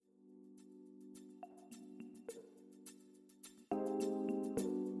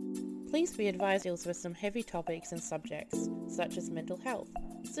Please be advised deals with some heavy topics and subjects, such as mental health,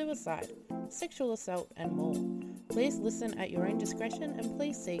 suicide, sexual assault, and more. Please listen at your own discretion and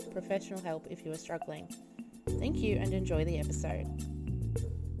please seek professional help if you are struggling. Thank you and enjoy the episode.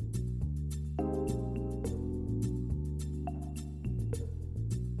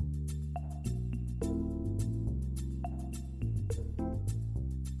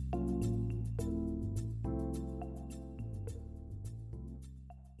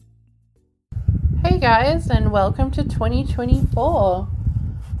 Hey guys, and welcome to 2024.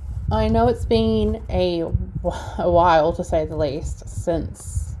 I know it's been a while, to say the least,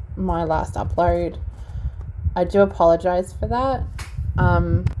 since my last upload. I do apologize for that.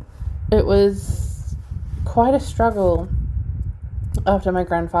 It was quite a struggle after my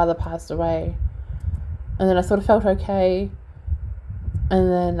grandfather passed away. And then I sort of felt okay.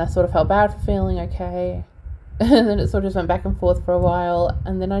 And then I sort of felt bad for feeling okay. And then it sort of just went back and forth for a while.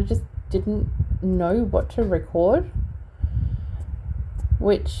 And then I just didn't know what to record,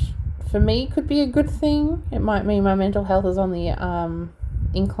 which for me could be a good thing. It might mean my mental health is on the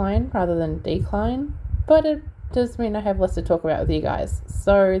incline rather than decline, but it does mean I have less to talk about with you guys,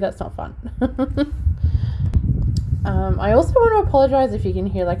 so that's not fun. I also want to apologize if you can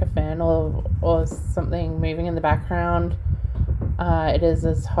hear like a fan or something moving in the background. It is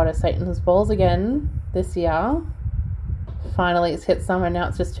as hot as Satan's balls again this year. Finally it's hit summer, now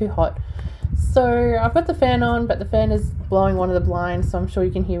it's just too hot. So I've got the fan on, but the fan is blowing one of the blinds, so I'm sure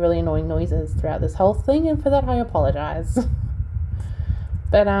you can hear really annoying noises throughout this whole thing, and for that I apologize.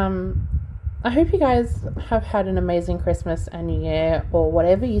 But I hope you guys have had an amazing Christmas and New Year, or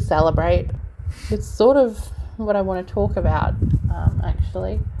whatever you celebrate. It's sort of what I want to talk about,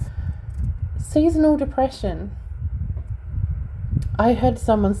 actually. Seasonal depression. I heard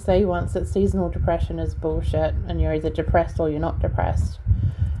someone say once that seasonal depression is bullshit, and you're either depressed or you're not depressed.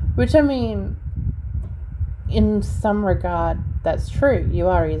 Which, I mean, in some regard, that's true. You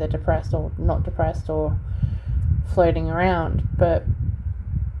are either depressed or not depressed or floating around. But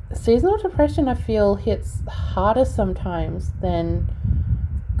seasonal depression, I feel, hits harder sometimes than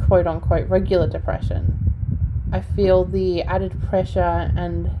quote-unquote regular depression. I feel the added pressure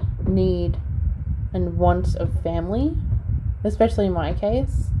and need and want of family, especially in my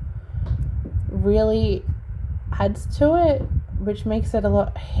case, really adds to it, which makes it a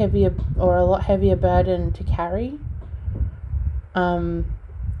lot heavier burden to carry. And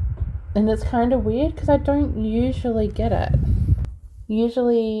it's kind of weird because I don't usually get it.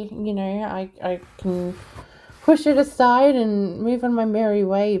 Usually, you know, I can push it aside and move on my merry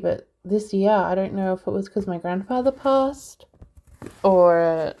way, but this year, I don't know if it was because my grandfather passed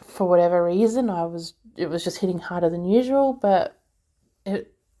or for whatever reason, it was just hitting harder than usual, but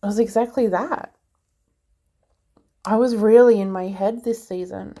it was exactly that. I was really in my head this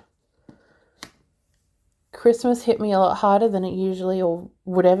season. Christmas hit me a lot harder than it usually or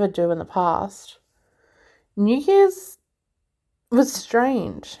would ever do in the past. New Year's was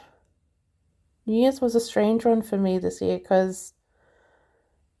strange. New Year's was a strange one for me this year because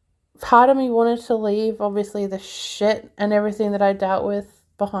part of me wanted to leave, obviously, the shit and everything that I dealt with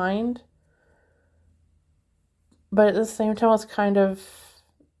behind. But at the same time, I was kind of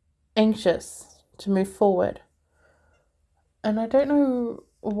anxious to move forward. And I don't know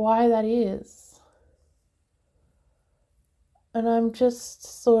why that is. And I'm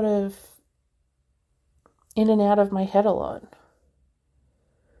just sort of in and out of my head a lot.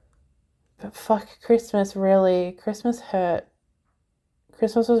 But fuck, Christmas hurt.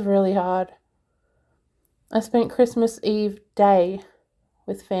 Christmas was really hard. I spent Christmas Eve day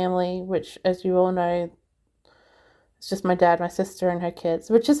with family, which, as you all know, it's just my dad, my sister, and her kids,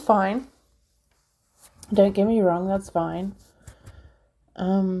 which is fine. Don't get me wrong, that's fine.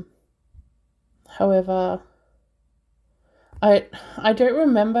 However, I don't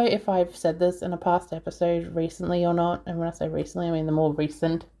remember if I've said this in a past episode recently or not. And when I say recently, I mean the more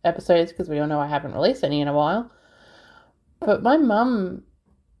recent episodes, because we all know I haven't released any in a while. But my mum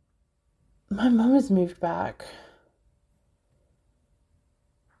has moved back.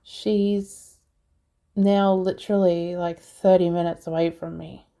 She's now literally like 30 minutes away from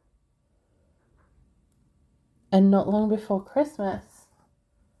me. And not long before Christmas,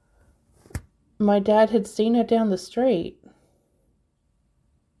 my dad had seen her down the street.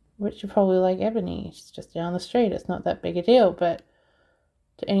 Which you're probably like, Ebony, she's just down the street. It's not that big a deal. But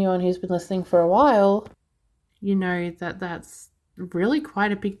to anyone who's been listening for a while, you know that that's really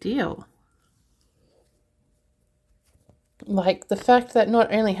quite a big deal. Like, the fact that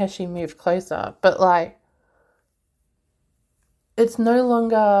not only has she moved closer, but like, it's no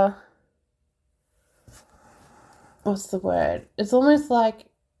longer, what's the word? It's almost like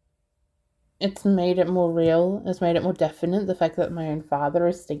it's made it more real. It's made it more definite, the fact that my own father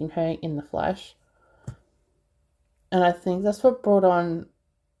has seen her in the flesh. And I think that's what brought on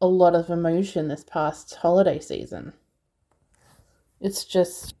a lot of emotion this past holiday season. It's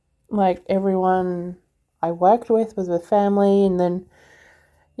just like everyone I worked with was with family, and then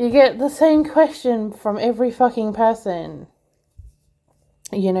you get the same question from every fucking person.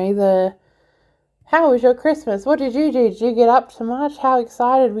 You know, how was your Christmas? What did you do? Did you get up to much? How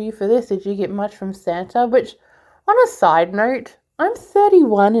excited were you for this? Did you get much from Santa? Which, on a side note, I'm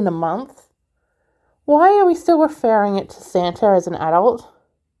 31 in a month. Why are we still referring it to Santa as an adult?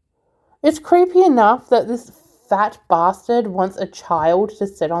 It's creepy enough that this fat bastard wants a child to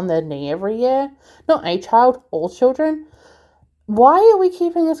sit on their knee every year. Not a child, all children. Why are we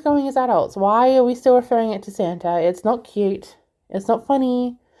keeping this going as adults? Why are we still referring it to Santa? It's not cute. It's not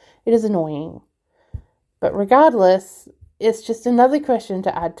funny. It is annoying. But regardless, it's just another question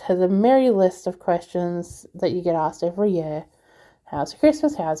to add to the merry list of questions that you get asked every year. How's your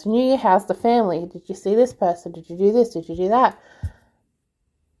Christmas? How's your New Year? How's the family? Did you see this person? Did you do this? Did you do that?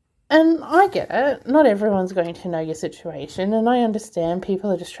 And I get it. Not everyone's going to know your situation, and I understand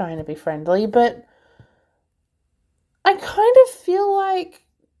people are just trying to be friendly, but I kind of feel like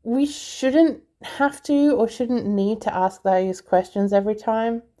we shouldn't have to or shouldn't need to ask those questions every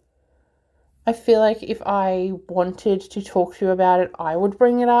time. I feel like if I wanted to talk to you about it, I would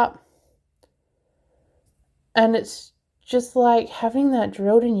bring it up. And it's just like having that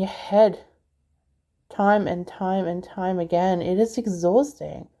drilled in your head time and time and time again. It is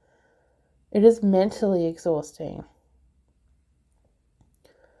exhausting. It is mentally exhausting.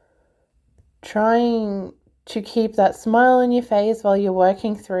 Trying to keep that smile on your face while you're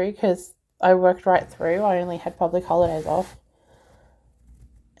working through, because I worked right through. I only had public holidays off.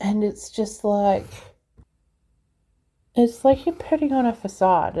 And it's just like, it's like you're putting on a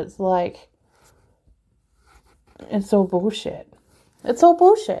facade. It's like, it's all bullshit. It's all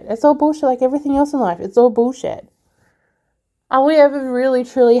bullshit. It's all bullshit like everything else in life. It's all bullshit. Are we ever really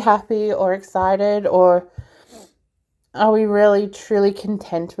truly happy or excited, or are we really truly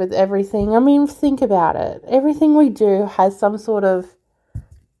content with everything? I mean, think about it. Everything we do has some sort of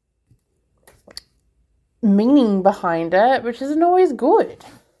meaning behind it, which isn't always good.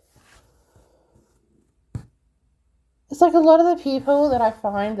 It's like a lot of the people that I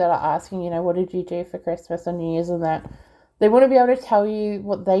find that are asking, what did you do for Christmas and New Year's and that, they want to be able to tell you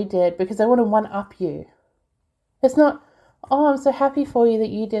what they did because they want to one-up you. It's not, oh, I'm so happy for you that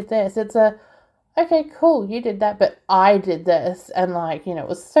you did this. It's okay, cool, you did that, but I did this, and it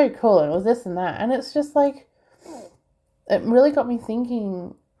was so cool, and it was this and that. And it's just like, it really got me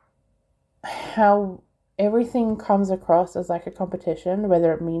thinking how everything comes across as like a competition,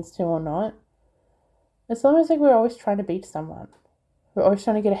 whether it means to or not. It's almost like we're always trying to beat someone. We're always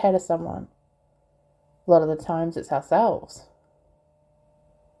trying to get ahead of someone. A lot of the times it's ourselves.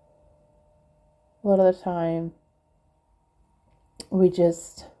 A lot of the time we're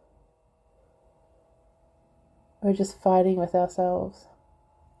just fighting with ourselves.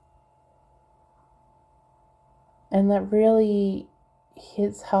 And that really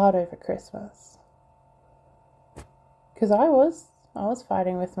hits hard over Christmas. Because I was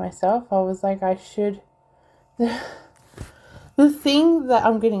fighting with myself. I was like, the thing that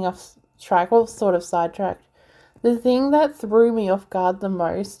I'm getting off track, well, sort of sidetracked, the thing that threw me off guard the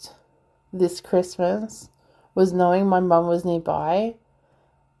most this Christmas was knowing my mum was nearby,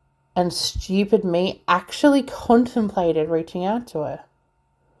 and stupid me actually contemplated reaching out to her.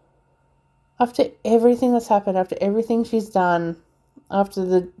 After everything that's happened, after everything she's done, after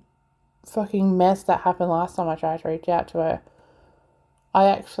the fucking mess that happened last time I tried to reach out to her, I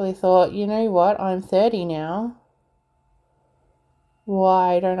actually thought, you know what, I'm 30 now.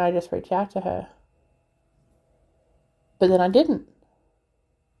 Why don't I just reach out to her? But then I didn't.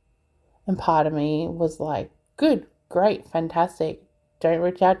 And part of me was like, good, great, fantastic. Don't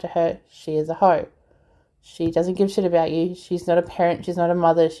reach out to her. She is a hoe. She doesn't give shit about you. She's not a parent. She's not a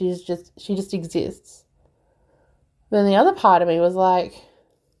mother. She just exists. Then the other part of me was like,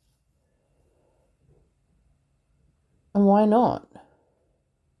 and why not?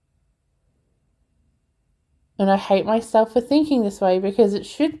 And I hate myself for thinking this way, because it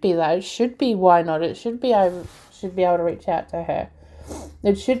should be that. It should be why not. It should be I should be able to reach out to her.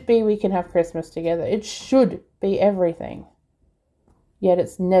 It should be we can have Christmas together. It should be everything. Yet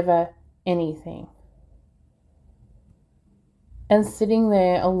it's never anything. And sitting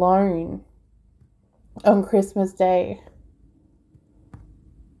there alone on Christmas Day,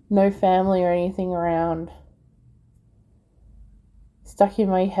 no family or anything around, stuck in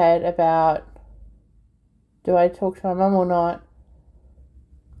my head about, do I talk to my mum or not?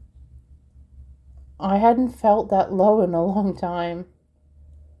 I hadn't felt that low in a long time.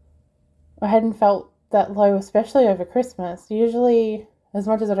 I hadn't felt that low, especially over Christmas. Usually, as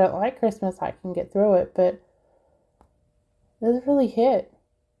much as I don't like Christmas, I can get through it, but this really hit.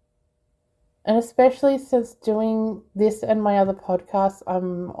 And especially since doing this and my other podcasts,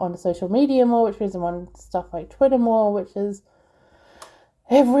 I'm on social media more, which is I'm on stuff like Twitter more, which is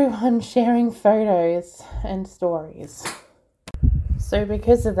everyone sharing photos and stories. So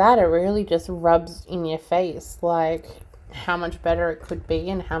because of that, it really just rubs in your face, like, how much better it could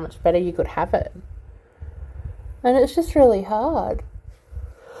be and how much better you could have it. And it's just really hard.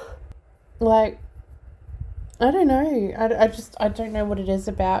 Like, I don't know. I don't know what it is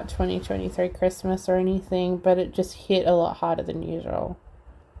about 2023 Christmas or anything, but it just hit a lot harder than usual.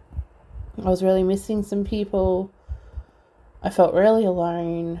 I was really missing some people. I felt really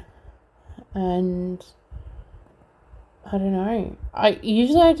alone. And I don't know. I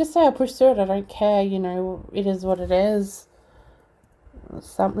just say I push through it. I don't care, it is what it is.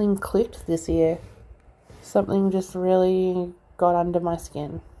 Something clicked this year. Something just really got under my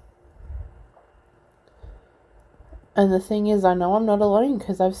skin. And the thing is, I know I'm not alone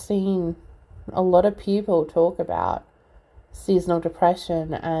because I've seen a lot of people talk about seasonal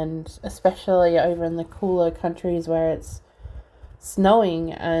depression, and especially over in the cooler countries where it's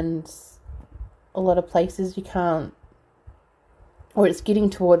snowing and a lot of places you can't, or it's getting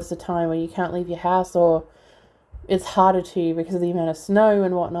towards the time where you can't leave your house, or it's harder to because of the amount of snow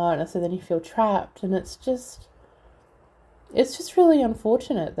and whatnot, and so then you feel trapped. And it's just really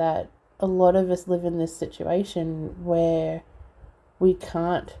unfortunate that a lot of us live in this situation where we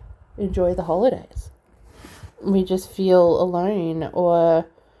can't enjoy the holidays. We just feel alone, or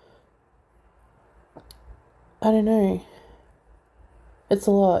I don't know. It's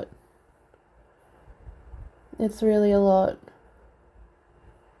a lot. It's really a lot.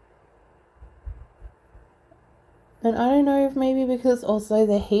 And I don't know if maybe because also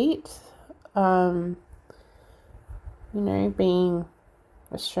the heat, being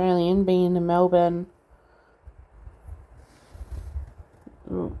Australian, being in Melbourne,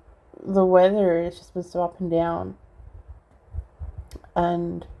 the weather has just been so up and down.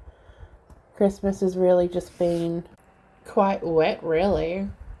 And Christmas has really just been quite wet, really.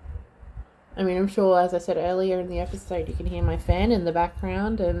 I mean, I'm sure, as I said earlier in the episode, you can hear my fan in the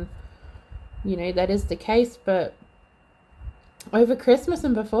background, and, that is the case, but over Christmas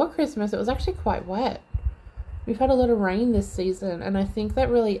and before Christmas, it was actually quite wet. We've had a lot of rain this season, and I think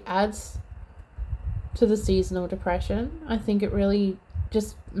that really adds to the seasonal depression. I think it really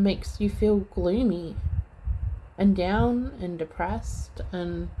just makes you feel gloomy and down and depressed,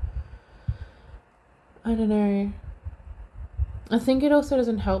 and I don't know. I think it also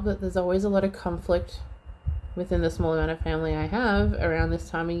doesn't help that there's always a lot of conflict within the small amount of family I have around this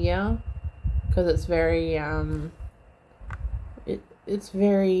time of year, because it's very it's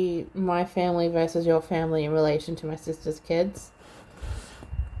very my family versus your family in relation to my sister's kids.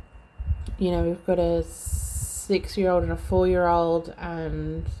 We've got a 6-year-old and a 4-year-old,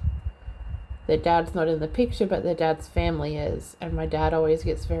 and their dad's not in the picture, but their dad's family is, and my dad always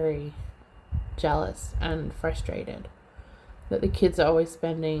gets very jealous and frustrated that the kids are always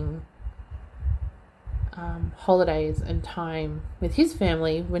spending holidays and time with his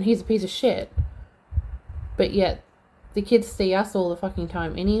family when he's a piece of shit, but yet the kids see us all the fucking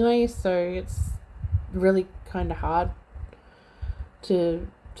time anyway, so it's really kind of hard to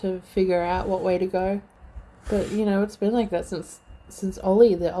figure out what way to go. But, it's been like that since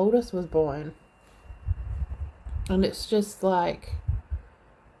Ollie, the oldest, was born. And it's just like,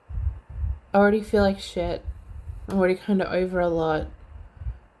 I already feel like shit. I'm already kind of over a lot.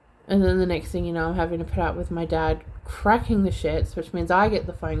 And then the next thing you know, I'm having to put up with my dad cracking the shits, which means I get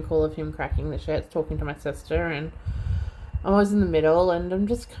the phone call of him cracking the shits, talking to my sister, and I was in the middle, and I'm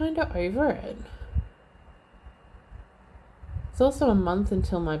just kind of over it. It's also a month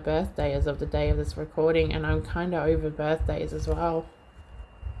until my birthday as of the day of this recording, and I'm kind of over birthdays as well.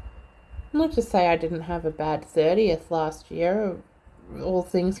 Not to say I didn't have a bad 30th last year. All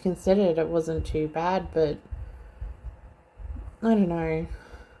things considered, it wasn't too bad, but I don't know.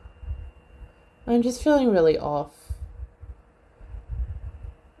 I'm just feeling really off.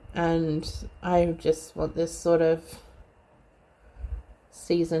 And I just want this sort of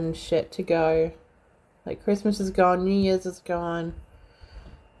season shit to go. Like, Christmas is gone, New Year's is gone.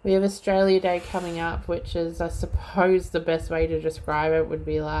 We have Australia Day coming up, which is, I suppose, the best way to describe it would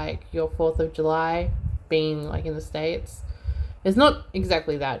be like your 4th of July being like in the States. It's not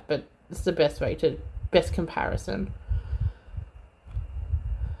exactly that, but it's the best comparison.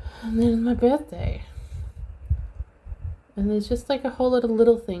 And then my birthday. And there's just like a whole lot of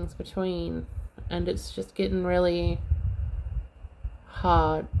little things between. and it's just getting really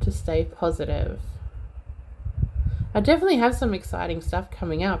hard to stay positive. I definitely have some exciting stuff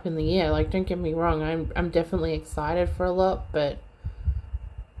coming up in the year. Like, don't get me wrong, I'm definitely excited for a lot, but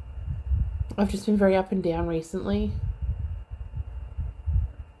I've just been very up and down recently.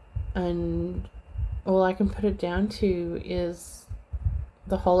 And all I can put it down to is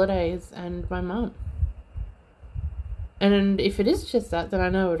the holidays and my mum. And if it is just that, then I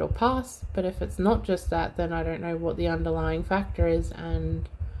know it'll pass. But if it's not just that, then I don't know what the underlying factor is, and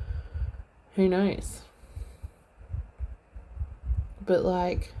who knows. But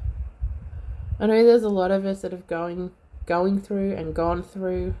like, I know there's a lot of us that have going through and gone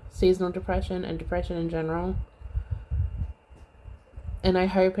through seasonal depression and depression in general. And I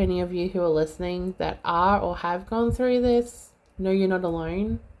hope any of you who are listening that are or have gone through this know you're not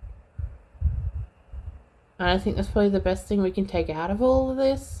alone. And I think that's probably the best thing we can take out of all of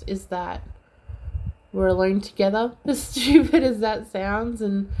this, is that we're alone together, as stupid as that sounds.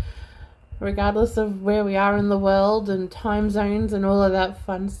 And regardless of where we are in the world and time zones and all of that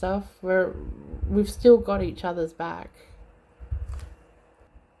fun stuff, we've still got each other's back.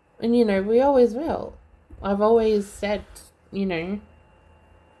 And, you know, we always will. I've always said, you know,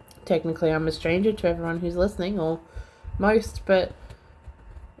 technically I'm a stranger to everyone who's listening, or most, but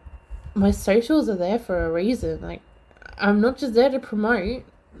my socials are there for a reason. Like, I'm not just there to promote.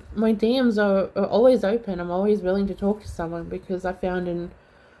 My DMs are always open. I'm always willing to talk to someone, because I found in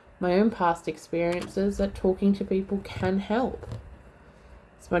my own past experiences that talking to people can help.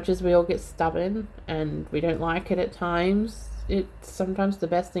 As much as we all get stubborn and we don't like it at times, it's sometimes the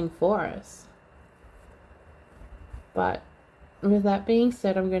best thing for us. But with that being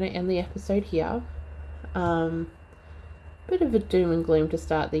said, I'm going to end the episode here. Bit of a doom and gloom to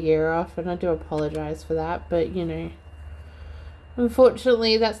start the year off, and I do apologise for that, but you know,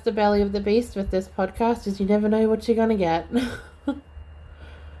 unfortunately that's the belly of the beast with this podcast, is you never know what you're going to get.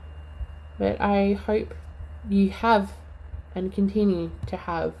 But I hope you have and continue to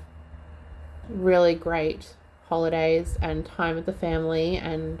have really great holidays and time with the family,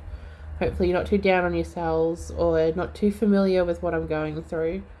 and hopefully you're not too down on yourselves or not too familiar with what I'm going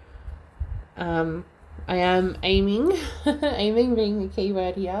through. I am aiming being the key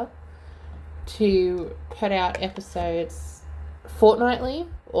word here, to put out episodes fortnightly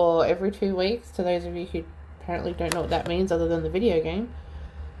or every 2 weeks, to those of you who apparently don't know what that means other than the video game.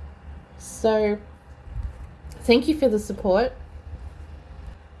 So thank you for the support.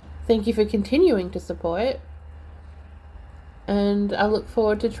 Thank you for continuing to support. And I look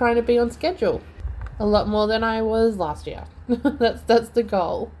forward to trying to be on schedule a lot more than I was last year. That's the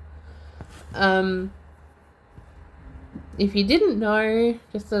goal. If you didn't know,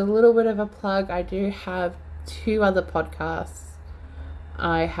 just a little bit of a plug, I do have 2 other podcasts.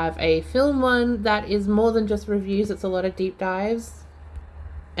 I have a film one that is more than just reviews. It's a lot of deep dives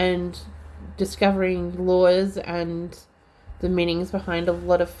and discovering laws and the meanings behind a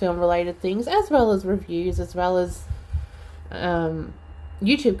lot of film related things, as well as reviews, as well as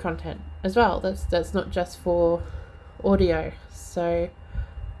YouTube content as well. That's not just for audio. So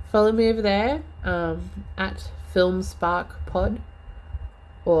follow me over there at Film Spark Pod,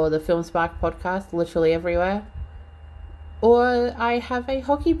 or the Film Spark Podcast, literally everywhere. Or I have a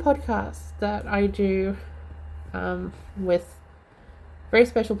hockey podcast that I do with a very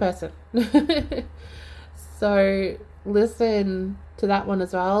special person. So listen to that one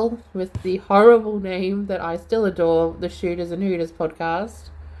as well, with the horrible name that I still adore, the Shooters and Hooters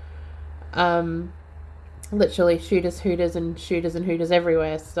podcast. Literally Shooters, Hooters, and Shooters and Hooters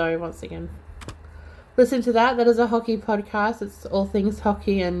everywhere. So once again, listen to that. That is a hockey podcast. It's all things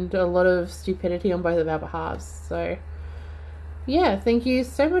hockey and a lot of stupidity on both of our behalves. So yeah, thank you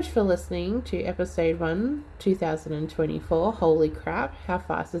so much for listening to episode 1, 2024. Holy crap, how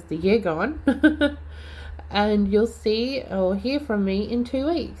fast is the year gone? And you'll see or hear from me in 2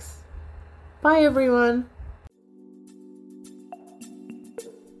 weeks. Bye everyone.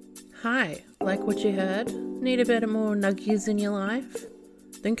 Hi, like what you heard? Need a bit more nuggies in your life?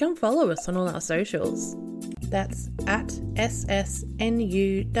 Then come follow us on all our socials. That's at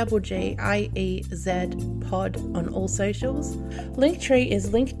SSNUGGIEZ pod on all socials. Linktree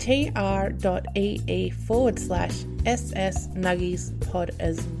is linktr.ee/SSNuggiesPod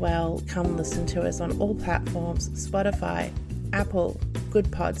as well. Come listen to us on all platforms: Spotify, Apple,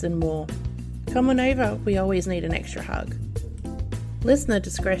 Good Pods, and more. Come on over, we always need an extra hug. Listener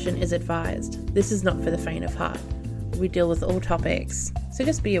discretion is advised. This is not for the faint of heart. We deal with all topics, so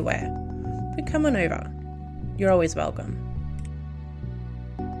just be aware. But come on over. You're always welcome.